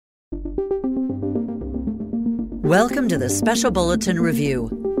Welcome to the Special Bulletin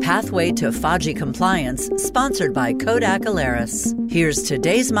Review, Pathway to FAJI Compliance, sponsored by Kodak Alaris. Here's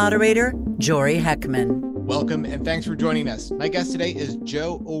today's moderator, Jory Heckman. Welcome and thanks for joining us. My guest today is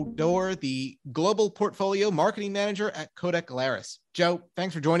Joe Odor, the Global Portfolio Marketing Manager at Kodak Alaris. Joe,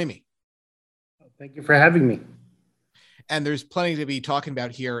 thanks for joining me. Thank you for having me. And there's plenty to be talking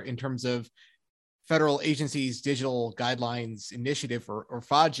about here in terms of federal agencies' digital guidelines initiative or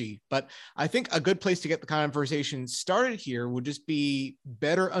FAJI. But I think a good place to get the conversation started here would just be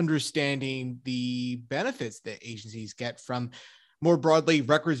better understanding the benefits that agencies get from, more broadly,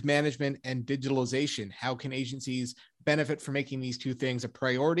 records management and digitalization. How can agencies benefit from making these two things a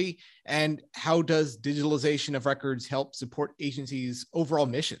priority? And how does digitalization of records help support agencies' overall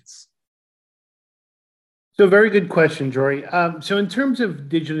missions? So very good question, Jory. So in terms of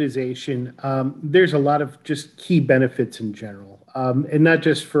digitization, there's a lot of just key benefits in general, and not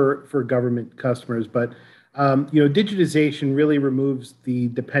just for government customers, but digitization really removes the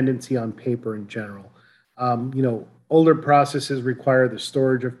dependency on paper in general. Older processes require the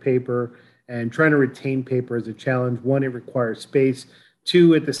storage of paper, and trying to retain paper is a challenge. One, it requires space.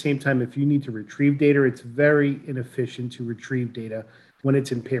 Two, at the same time, if you need to retrieve data, it's very inefficient to retrieve data when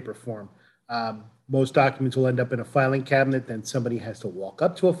it's in paper form. Most documents will end up in a filing cabinet, then somebody has to walk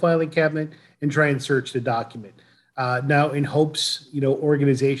up to a filing cabinet and try and search the document. Now, in hopes,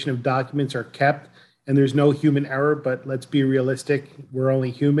 organization of documents are kept and there's no human error, but let's be realistic, we're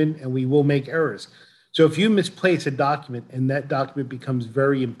only human and we will make errors. So if you misplace a document and that document becomes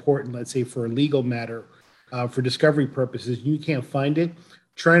very important, let's say for a legal matter, for discovery purposes, you can't find it,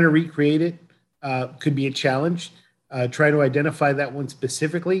 trying to recreate it could be a challenge. Try to identify that one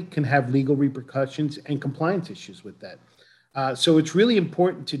specifically can have legal repercussions and compliance issues with that. So it's really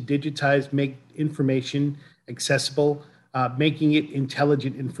important to digitize, make information accessible, making it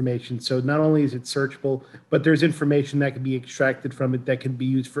intelligent information. So not only is it searchable, but there's information that can be extracted from it that can be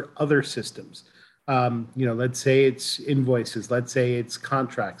used for other systems. Let's say it's invoices, let's say it's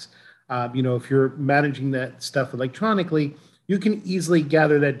contracts. If you're managing that stuff electronically, you can easily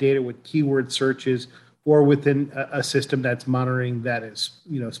gather that data with keyword searches or within a system that's monitoring that is,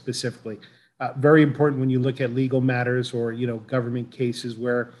 specifically. Very important when you look at legal matters or, government cases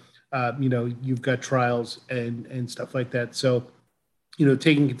where, you've got trials and stuff like that. So,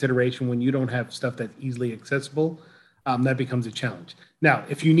 taking consideration when you don't have stuff that's easily accessible, that becomes a challenge. Now,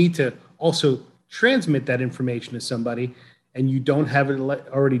 if you need to also transmit that information to somebody and you don't have it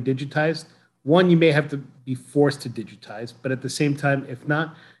already digitized, one, you may have to be forced to digitize, but at the same time, if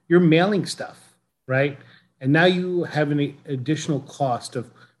not, you're mailing stuff. Right? And now you have an additional cost of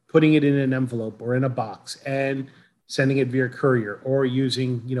putting it in an envelope or in a box and sending it via courier or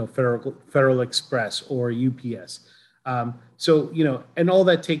using, Federal Express or UPS. And all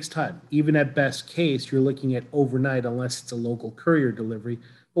that takes time. Even at best case, you're looking at overnight unless it's a local courier delivery.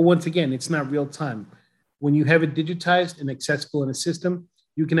 But once again, it's not real time. When you have it digitized and accessible in a system,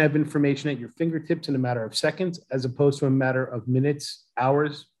 you can have information at your fingertips in a matter of seconds, as opposed to a matter of minutes,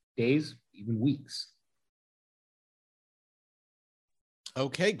 hours, days, even weeks.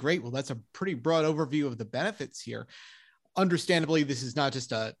 Okay, great. Well, that's a pretty broad overview of the benefits here. Understandably, this is not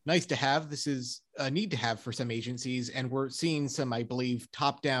just a nice to have, this is a need to have for some agencies. And we're seeing some, I believe,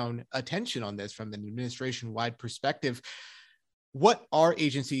 top-down attention on this from an administration-wide perspective. What are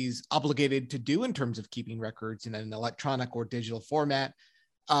agencies obligated to do in terms of keeping records in an electronic or digital format?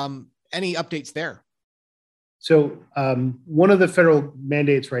 Any updates there? So one of the federal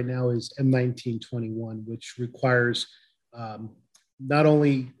mandates right now is M1921, which requires not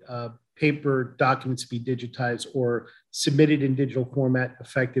only paper documents to be digitized or submitted in digital format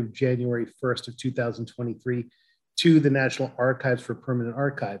effective January 1st of 2023 to the National Archives for permanent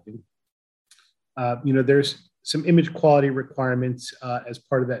archiving. There's some image quality requirements as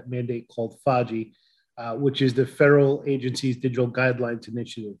part of that mandate called FAJI, which is the Federal Agency's Digital Guidelines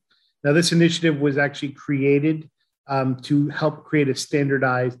Initiative. Now, this initiative was actually created to help create a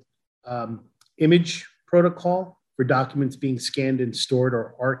standardized image protocol for documents being scanned and stored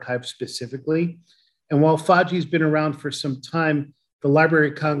or archived specifically. And while FAJI has been around for some time, the Library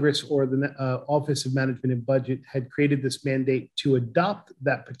of Congress or the Office of Management and Budget had created this mandate to adopt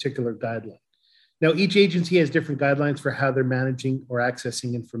that particular guideline. Now, each agency has different guidelines for how they're managing or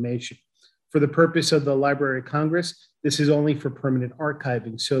accessing information. For the purpose of the Library of Congress, this is only for permanent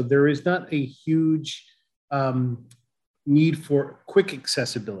archiving. So there is not a huge need for quick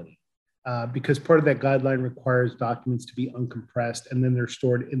accessibility because part of that guideline requires documents to be uncompressed and then they're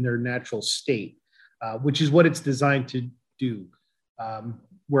stored in their natural state, which is what it's designed to do,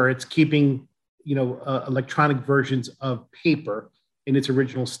 where it's keeping electronic versions of paper in its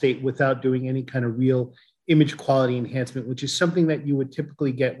original state without doing any kind of real image quality enhancement, which is something that you would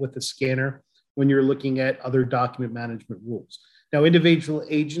typically get with a scanner when you're looking at other document management rules. Now, individual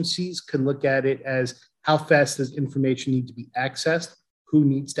agencies can look at it as how fast does information need to be accessed, who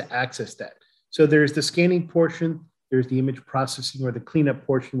needs to access that. So there's the scanning portion, there's the image processing or the cleanup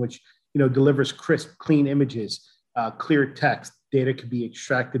portion, which delivers crisp, clean images, clear text. Data can be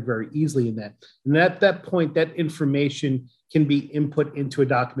extracted very easily in that. And at that point, that information can be input into a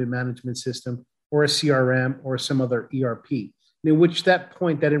document management system or a CRM or some other ERP, in which that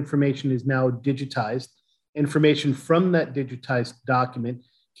point, that information is now digitized. Information from that digitized document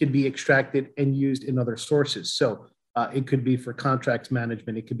can be extracted and used in other sources. So it could be for contracts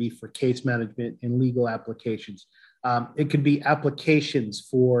management, it could be for case management and legal applications. It could be applications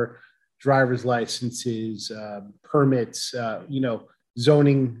for driver's licenses, permits,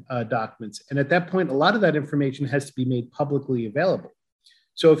 zoning documents. And at that point, a lot of that information has to be made publicly available.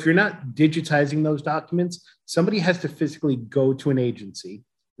 So if you're not digitizing those documents, somebody has to physically go to an agency,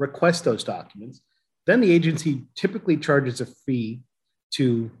 request those documents. Then the agency typically charges a fee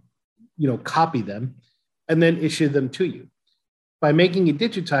to, copy them and then issue them to you. By making it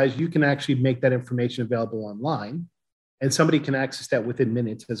digitized, you can actually make that information available online, and somebody can access that within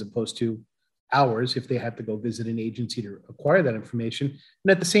minutes as opposed to hours if they have to go visit an agency to acquire that information.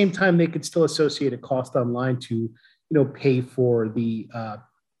 And at the same time, they could still associate a cost online to pay for the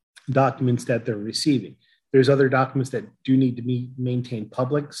documents that they're receiving. There's other documents that do need to be maintained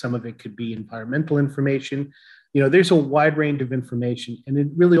public. Some of it could be environmental information. There's a wide range of information, and it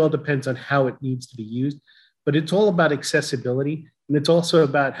really all depends on how it needs to be used. But it's all about accessibility, and it's also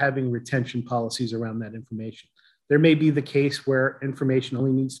about having retention policies around that information. There may be the case where information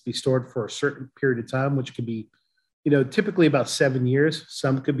only needs to be stored for a certain period of time, which could be, typically about 7 years.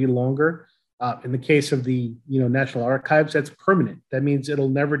 Some could be longer. In the case of the, National Archives, that's permanent. That means it'll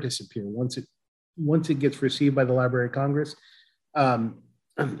never disappear. Once it gets received by the Library of Congress, the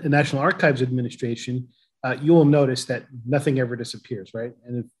National Archives Administration, you will notice that nothing ever disappears, right?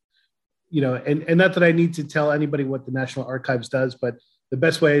 And and not that I need to tell anybody what the National Archives does, but the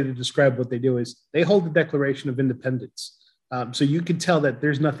best way to describe what they do is they hold the Declaration of Independence. So you can tell that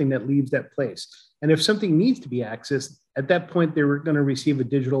there's nothing that leaves that place. And if something needs to be accessed, at that point, they were going to receive a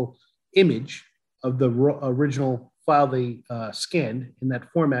digital image of the original file they scanned in that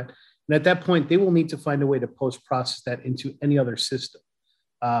format. And at that point, they will need to find a way to post-process that into any other system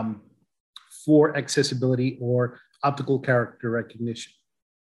for accessibility or optical character recognition.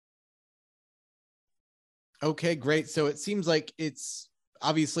 Okay, great. So it seems like it's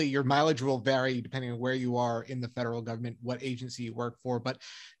obviously your mileage will vary depending on where you are in the federal government, what agency you work for. But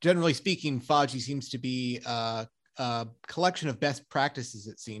generally speaking, FAJI seems to be a collection of best practices,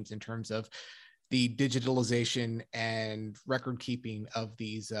 it seems, in terms of the digitalization and record keeping of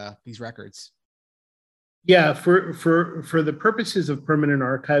these records. Yeah, for the purposes of permanent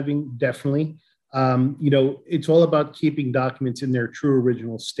archiving, definitely. It's all about keeping documents in their true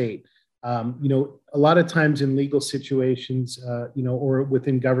original state. A lot of times in legal situations, or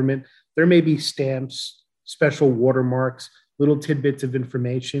within government, there may be stamps, special watermarks, little tidbits of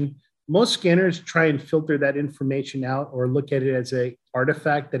information. Most scanners try and filter that information out or look at it as an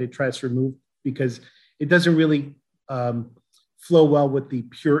artifact that it tries to remove because it doesn't really flow well with the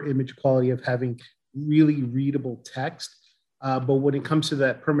pure image quality of having really readable text. But when it comes to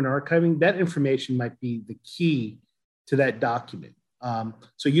that permanent archiving, that information might be the key to that document.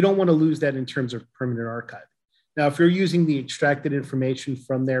 So you don't want to lose that in terms of permanent archiving. Now, if you're using the extracted information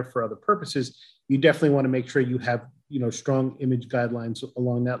from there for other purposes, you definitely want to make sure you have strong image guidelines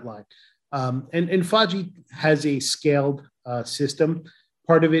along that line. And FAJI has a scaled system.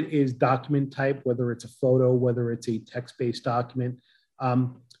 Part of it is document type, whether it's a photo, whether it's a text-based document,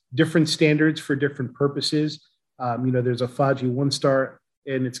 different standards for different purposes. There's a FAJI 1-star,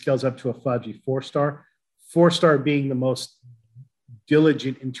 and it scales up to a FAJI 4-star. 4-star being the most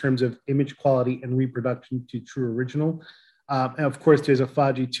diligent in terms of image quality and reproduction to true original. And of course, there's a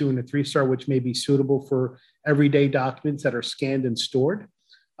FAJI 2 and a 3-star, which may be suitable for everyday documents that are scanned and stored.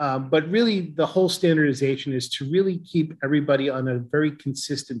 But really, the whole standardization is to really keep everybody on a very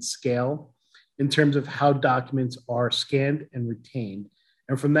consistent scale in terms of how documents are scanned and retained.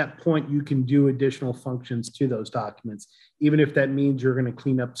 And from that point, you can do additional functions to those documents, even if that means you're going to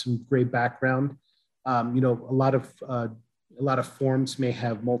clean up some gray background. A lot of forms may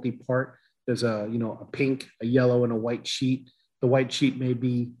have multi-part. There's a pink, a yellow, and a white sheet. The white sheet may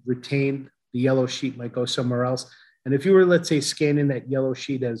be retained. The yellow sheet might go somewhere else. And if you were, let's say, scanning that yellow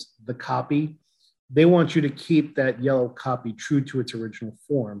sheet as the copy, they want you to keep that yellow copy true to its original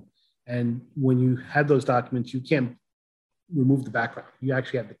form. And when you have those documents, you can't, remove the background. You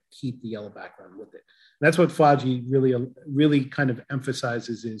actually have to keep the yellow background with it. And that's what FADGI really kind of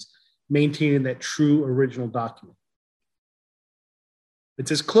emphasizes, is maintaining that true original document.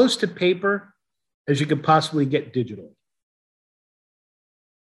 It's as close to paper as you could possibly get digitally.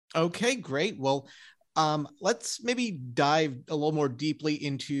 Okay, great. Well, let's maybe dive a little more deeply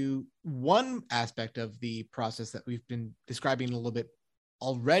into one aspect of the process that we've been describing a little bit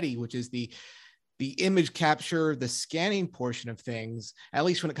already, which is the image capture, the scanning portion of things, at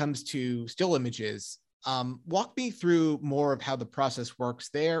least when it comes to still images. Walk me through more of how the process works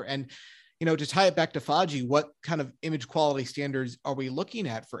there. And, to tie it back to FADGI, what kind of image quality standards are we looking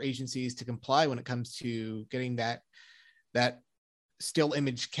at for agencies to comply when it comes to getting that still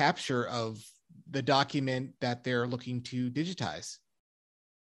image capture of the document that they're looking to digitize?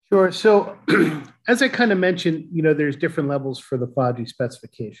 Sure. So as I kind of mentioned, there's different levels for the FADGI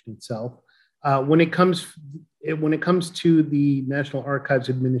specification itself. When it comes to the National Archives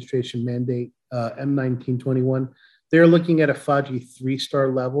Administration mandate, M1921, they're looking at a FADGI 3-star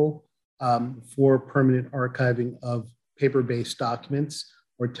level for permanent archiving of paper-based documents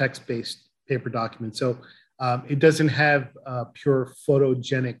or text-based paper documents. So it doesn't have pure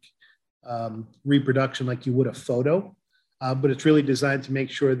photogenic reproduction like you would a photo, but it's really designed to make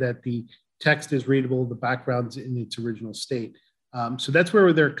sure that the text is readable, the background's in its original state. So that's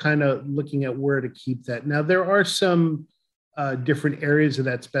where they're kind of looking at where to keep that. Now, there are some different areas of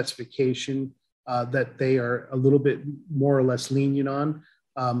that specification that they are a little bit more or less lenient on,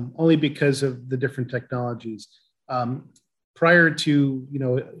 only because of the different technologies. Prior to,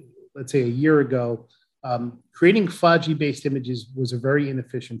 let's say a year ago, creating FADGI-based images was a very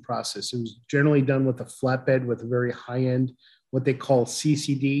inefficient process. It was generally done with a flatbed with a very high-end, what they call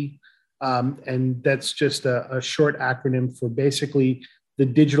CCD, and that's just a short acronym for basically the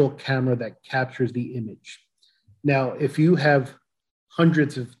digital camera that captures the image. Now, if you have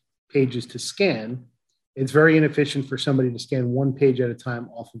hundreds of pages to scan, it's very inefficient for somebody to scan one page at a time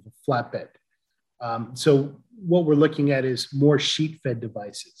off of a flatbed. So what we're looking at is more sheet-fed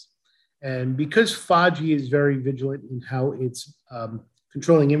devices. And because FADGI is very vigilant in how it's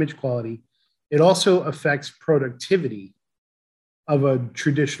controlling image quality, it also affects productivity of a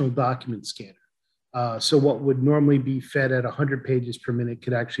traditional document scanner. So what would normally be fed at 100 pages per minute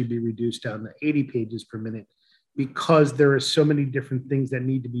could actually be reduced down to 80 pages per minute, because there are so many different things that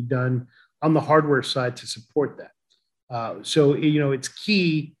need to be done on the hardware side to support that. So it's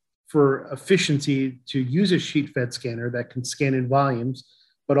key for efficiency to use a sheet-fed scanner that can scan in volumes,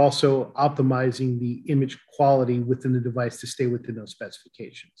 but also optimizing the image quality within the device to stay within those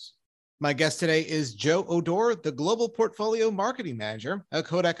specifications. My guest today is Joe Odor, the Global Portfolio Marketing Manager at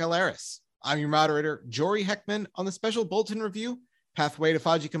Kodak Alaris. I'm your moderator, Jory Heckman, on the Special Bulletin Review, Pathway to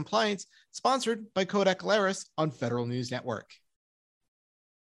FADGI Compliance, sponsored by Kodak Alaris on Federal News Network.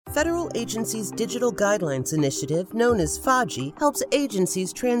 Federal Agencies Digital Guidelines Initiative, known as FADGI, helps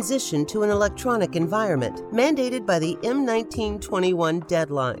agencies transition to an electronic environment, mandated by the M1921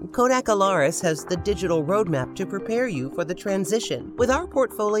 deadline. Kodak Alaris has the digital roadmap to prepare you for the transition. With our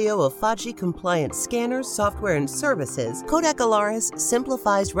portfolio of FADGI-compliant scanners, software, and services, Kodak Alaris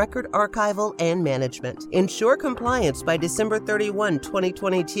simplifies record archival and management. Ensure compliance by December 31,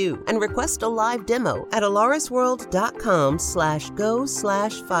 2022, and request a live demo at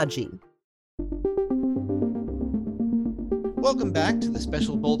alarisworld.com/go/FADGI. Welcome back to the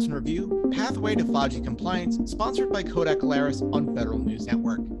Special Bulletin Review, Pathway to FADGI Compliance, sponsored by Kodak Alaris on Federal News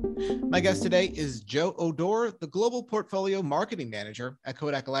Network. My guest today is Joe Odor, the Global Portfolio Marketing Manager at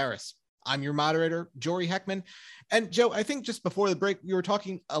Kodak Alaris. I'm your moderator, Jory Heckman. And Joe, I think just before the break, we were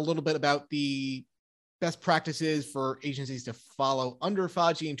talking a little bit about the best practices for agencies to follow under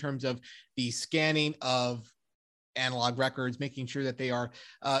FADGI in terms of the scanning of analog records, making sure that they are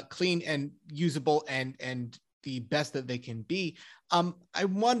clean and usable and the best that they can be. I'm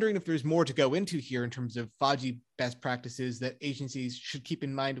wondering if there's more to go into here in terms of FADGI best practices that agencies should keep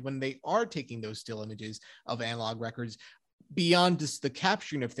in mind when they are taking those still images of analog records. Beyond just the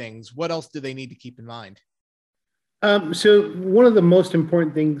capturing of things, what else do they need to keep in mind? So one of the most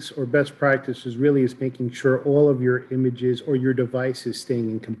important things or best practices really is making sure all of your images or your device is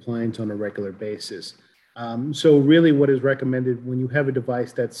staying in compliance on a regular basis. So really what is recommended when you have a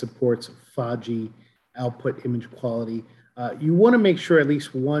device that supports FADGI output image quality, you want to make sure at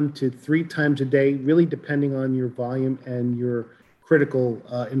least 1 to 3 times a day, really depending on your volume and your critical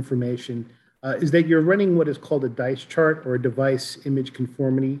information, is that you're running what is called a DICE chart, or a device image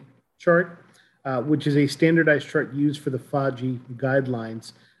conformity chart, which is a standardized chart used for the FADGI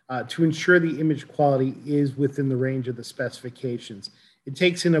guidelines to ensure the image quality is within the range of the specifications. It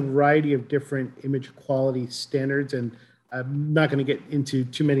takes in a variety of different image quality standards, and I'm not going to get into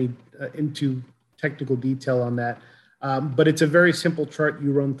too many into technical detail on that, but it's a very simple chart.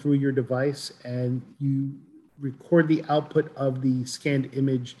 You run through your device and you record the output of the scanned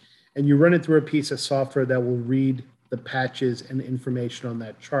image, and you run it through a piece of software that will read the patches and information on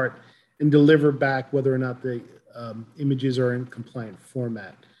that chart and deliver back whether or not the images are in compliant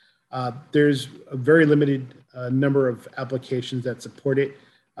format. There's a very limited number of applications that support it.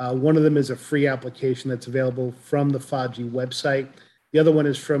 One of them is a free application that's available from the FADGI website. The other one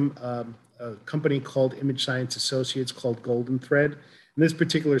is from a company called Image Science Associates called Golden Thread. And this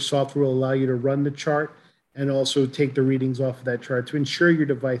particular software will allow you to run the chart and also take the readings off of that chart to ensure your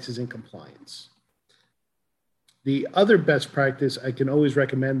device is in compliance. The other best practice I can always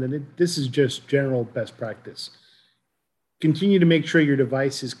recommend, and this is just general best practice, continue to make sure your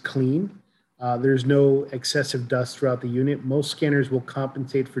device is clean. There's no excessive dust throughout the unit. Most scanners will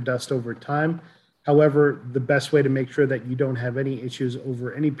compensate for dust over time. However, the best way to make sure that you don't have any issues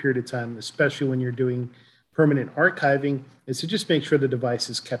over any period of time, especially when you're doing permanent archiving, is to just make sure the device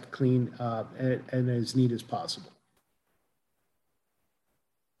is kept clean and as neat as possible.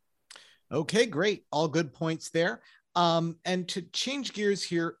 Okay, great. All good points there. And to change gears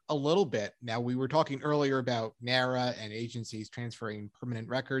here a little bit, now we were talking earlier about NARA and agencies transferring permanent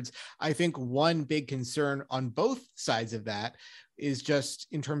records. I think one big concern on both sides of that is just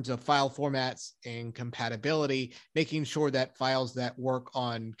in terms of file formats and compatibility, making sure that files that work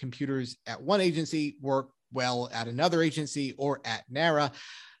on computers at one agency work well at another agency or at NARA.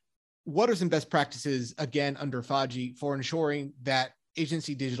 What are some best practices, again, under FADGI for ensuring that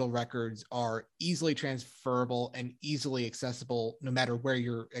agency digital records are easily transferable and easily accessible no matter where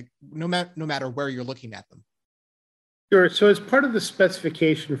you're looking at them? Sure. So as part of the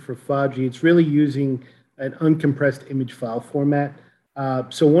specification for FADGI, it's really using an uncompressed image file format.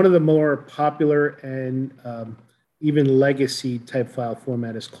 So one of the more popular and even legacy type file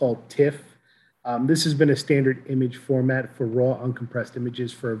format is called TIFF. This has been a standard image format for raw uncompressed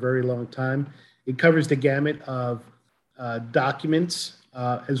images for a very long time. It covers the gamut of documents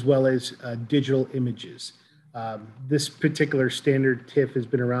as well as digital images. This particular standard TIFF has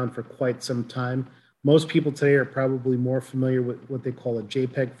been around for quite some time. Most people today are probably more familiar with what they call a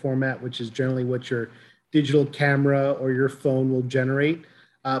JPEG format, which is generally what your digital camera or your phone will generate.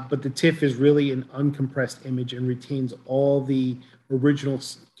 But the TIFF is really an uncompressed image and retains all the original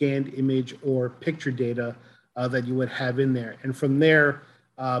scanned image or picture data that you would have in there. And from there,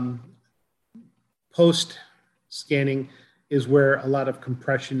 post-scanning is where a lot of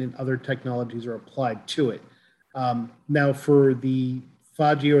compression and other technologies are applied to it. Now for the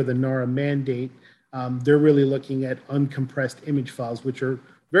FADGI or the NARA mandate, they're really looking at uncompressed image files, which are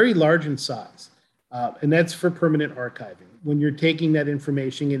very large in size. And that's for permanent archiving. When you're taking that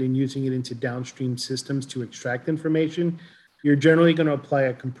information and using it into downstream systems to extract information, you're generally going to apply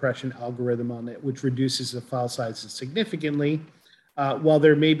a compression algorithm on it, which reduces the file sizes significantly. While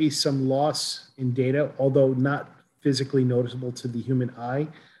there may be some loss in data, although not physically noticeable to the human eye,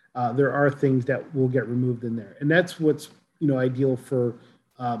 there are things that will get removed in there. And that's what's ideal for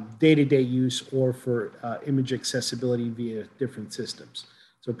day-to-day use or for image accessibility via different systems.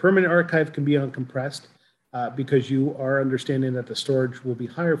 So permanent archive can be uncompressed because you are understanding that the storage will be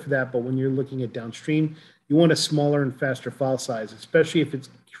higher for that. But when you're looking at downstream, you want a smaller and faster file size, especially if it's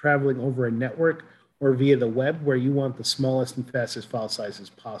traveling over a network or via the web, where you want the smallest and fastest file sizes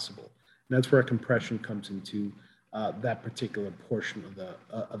possible. And that's where compression comes into that particular portion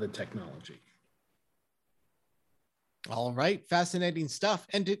of the technology. All right, fascinating stuff.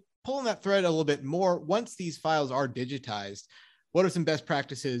 And to pull on that thread a little bit more, once these files are digitized, what are some best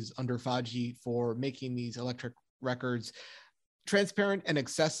practices under FADGI for making these electric records transparent and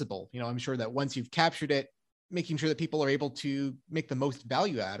accessible? I'm sure that once you've captured it, making sure that people are able to make the most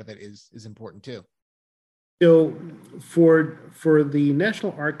value out of it is important too. So for the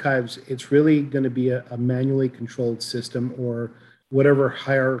National Archives, it's really going to be a manually controlled system or whatever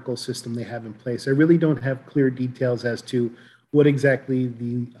hierarchical system they have in place. I really don't have clear details as to what exactly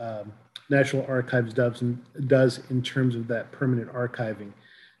the National Archives does in terms of that permanent archiving.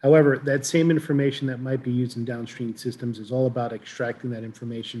 However, that same information that might be used in downstream systems is all about extracting that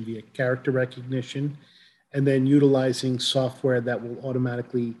information via character recognition and then utilizing software that will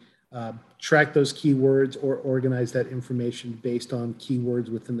automatically track those keywords or organize that information based on keywords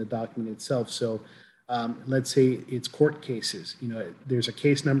within the document itself. So let's say it's court cases. There's a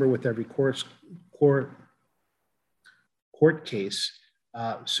case number with every court case.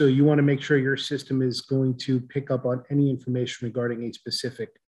 So you want to make sure your system is going to pick up on any information regarding a specific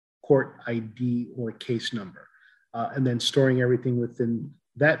court ID or case number, and then storing everything within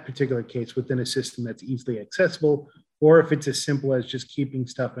that particular case within a system that's easily accessible or if it's as simple as just keeping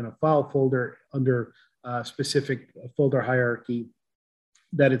stuff in a file folder under a specific folder hierarchy,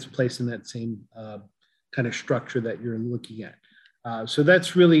 that it's placed in that same kind of structure that you're looking at. So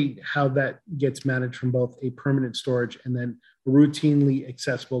that's really how that gets managed from both a permanent storage and then a routinely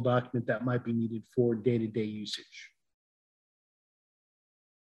accessible document that might be needed for day-to-day usage.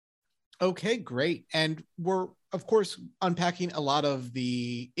 Okay, great. And we're, of course, unpacking a lot of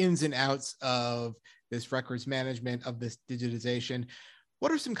the ins and outs of this records management, of this digitization.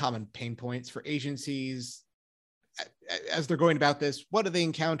 What are some common pain points for agencies as they're going about this? What do they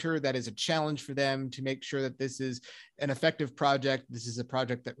encounter that is a challenge for them to make sure that this is an effective project? This is a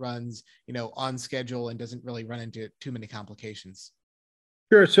project that runs, on schedule and doesn't really run into too many complications.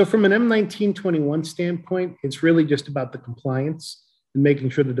 Sure. So from an M1921 standpoint, it's really just about the compliance and making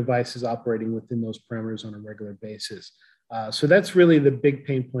sure the device is operating within those parameters on a regular basis. So that's really the big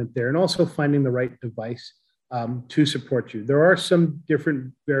pain point there, and also finding the right device to support you. There are some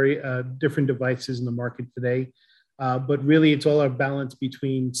different devices in the market today, but really it's all a balance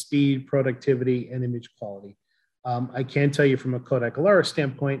between speed, productivity, and image quality. I can tell you from a Kodak Alaris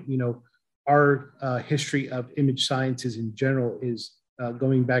standpoint, our history of image sciences in general is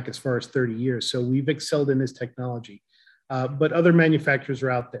going back as far as 30 years. So we've excelled in this technology, but other manufacturers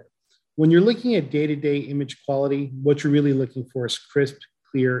are out there. When you're looking at day-to-day image quality, what you're really looking for is crisp,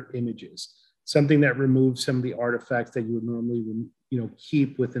 clear images, something that removes some of the artifacts that you would normally,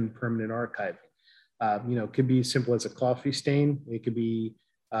 keep within permanent archiving. It could be as simple as a coffee stain. It could be,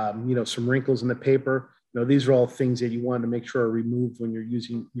 some wrinkles in the paper. These are all things that you want to make sure are removed when you're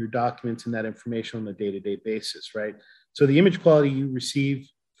using your documents and that information on a day-to-day basis, right? So the image quality you receive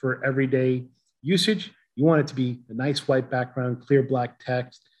for everyday usage, you want it to be a nice white background, clear black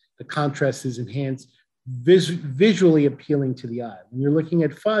text. The contrast is enhanced, visually appealing to the eye. When you're looking at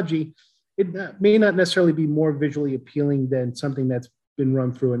FADGI, it may not necessarily be more visually appealing than something that's been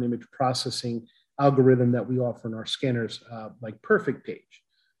run through an image processing algorithm that we offer in our scanners, like Perfect Page.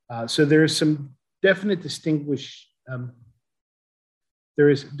 So there is some definite there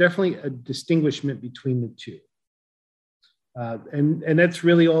is definitely a distinguishment between the two. And that's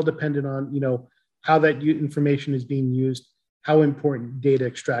really all dependent on, how that information is being used, how important data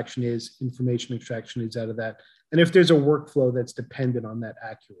extraction is, information extraction is out of that, and if there's a workflow that's dependent on that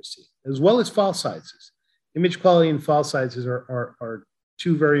accuracy, as well as file sizes. Image quality and file sizes are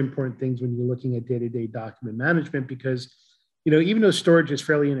two very important things when you're looking at day-to-day document management, because, even though storage is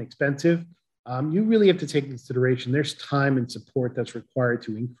fairly inexpensive, you really have to take into consideration there's time and support that's required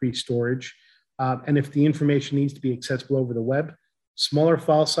to increase storage. And if the information needs to be accessible over the web, smaller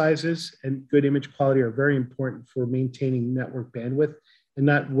file sizes and good image quality are very important for maintaining network bandwidth and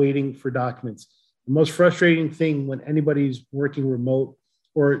not waiting for documents. The most frustrating thing when anybody's working remote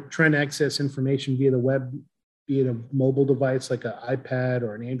or trying to access information via the web, be it a mobile device like an iPad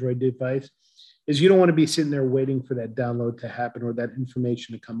or an Android device, is you don't want to be sitting there waiting for that download to happen or that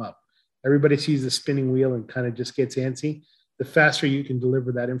information to come up. Everybody sees the spinning wheel and kind of just gets antsy. The faster you can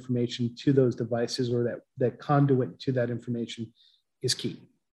deliver that information to those devices or that conduit to that information is key.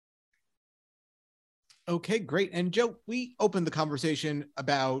 Okay, great. And Joe, we opened the conversation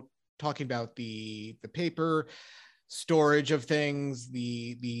about talking about the paper storage of things,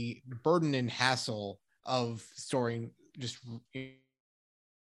 the burden and hassle of storing just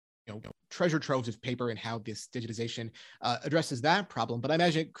treasure troves of paper, and how this digitization addresses that problem. But I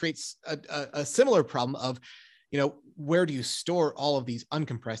imagine it creates a similar problem of, where do you store all of these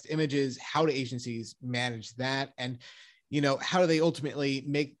uncompressed images? How do agencies manage that? And, how do they ultimately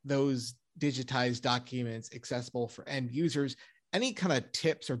make those digitized documents accessible for end users? Any kind of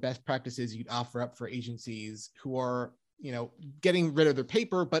tips or best practices you'd offer up for agencies who are, getting rid of their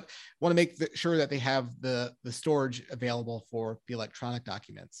paper, but want to make sure that they have the storage available for the electronic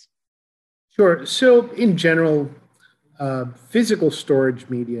documents? Sure. So in general, physical storage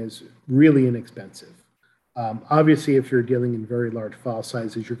media is really inexpensive. Obviously, if you're dealing in very large file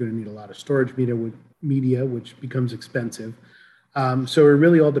sizes, you're going to need a lot of storage media, which becomes expensive. So it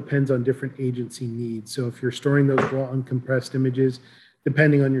really all depends on different agency needs. So if you're storing those raw uncompressed images,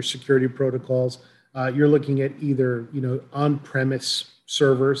 depending on your security protocols, you're looking at either on-premise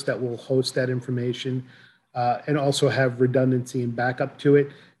servers that will host that information and also have redundancy and backup to it.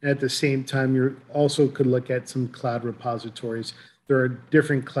 And at the same time, you also could look at some cloud repositories. There are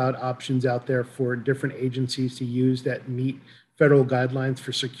different cloud options out there for different agencies to use that meet federal guidelines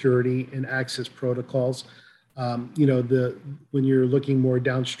for security and access protocols. When you're looking more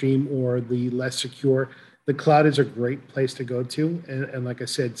downstream or the less secure, the cloud is a great place to go to. And like I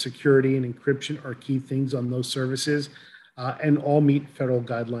said, security and encryption are key things on those services. and all meet federal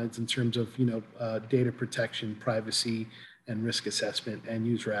guidelines in terms of data protection, privacy, and risk assessment and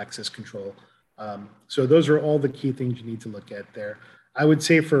user access control. So those are all the key things you need to look at there. I would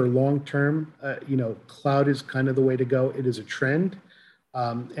say for long term, cloud is kind of the way to go. It is a trend,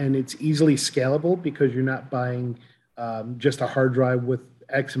 and it's easily scalable because you're not buying just a hard drive with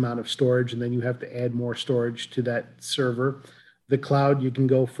X amount of storage, and then you have to add more storage to that server. The cloud, you can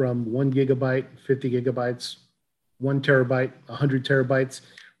go from 1 gigabyte, 50 gigabytes, 1 terabyte, 100 terabytes,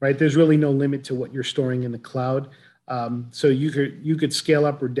 right? There's really no limit to what you're storing in the cloud. So you could scale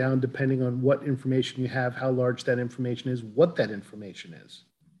up or down depending on what information you have, how large that information is, what that information is.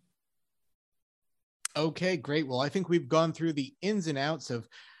 Okay, great. Well, I think we've gone through the ins and outs of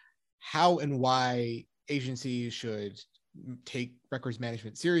how and why agencies should take records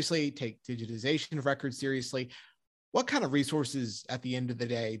management seriously, take digitization of records seriously. What kind of resources at the end of the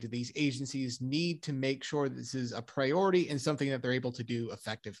day do these agencies need to make sure this is a priority and something that they're able to do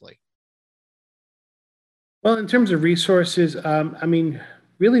effectively? Well, in terms of resources,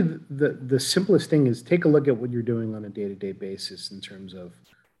 really the simplest thing is take a look at what you're doing on a day-to-day basis in terms of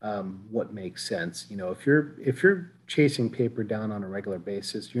what makes sense. If you're chasing paper down on a regular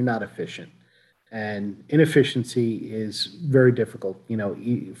basis, you're not efficient, and inefficiency is very difficult.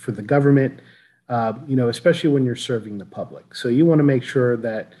 For the government, especially when you're serving the public. So you want to make sure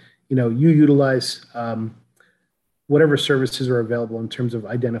that you utilize whatever services are available in terms of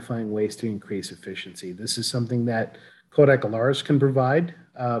identifying ways to increase efficiency. This is something that Kodak Alaris can provide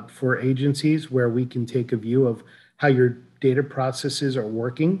for agencies, where we can take a view of how your data processes are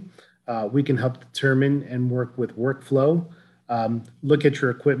working. We can help determine and work with workflow, look at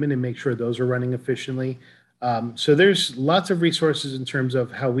your equipment and make sure those are running efficiently. So there's lots of resources in terms of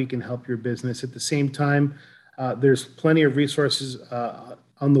how we can help your business. At the same time, there's plenty of resources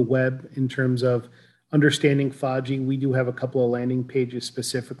on the web in terms of understanding FOGI. We do have a couple of landing pages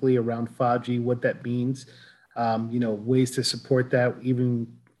specifically around FOGI, what that means, ways to support that, even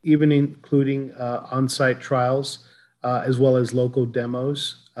including on-site trials, as well as local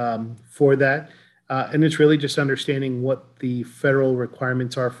demos for that. And it's really just understanding what the federal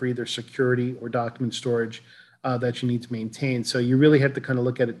requirements are for either security or document storage that you need to maintain. So you really have to kind of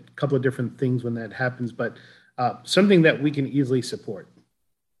look at a couple of different things when that happens, but something that we can easily support.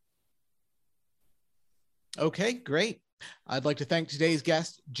 Okay, great. I'd like to thank today's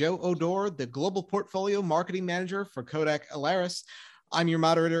guest, Joe Odor, the Global Portfolio Marketing Manager for Kodak Alaris. I'm your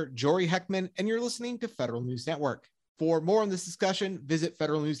moderator, Jory Heckman, and you're listening to Federal News Network. For more on this discussion, visit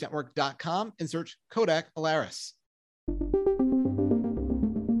federalnewsnetwork.com and search Kodak Alaris.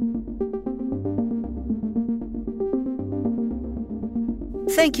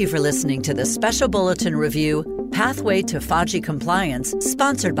 Thank you for listening to the Special Bulletin Review, Pathway to FOGI Compliance,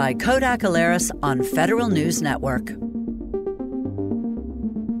 sponsored by Kodak Alaris on Federal News Network.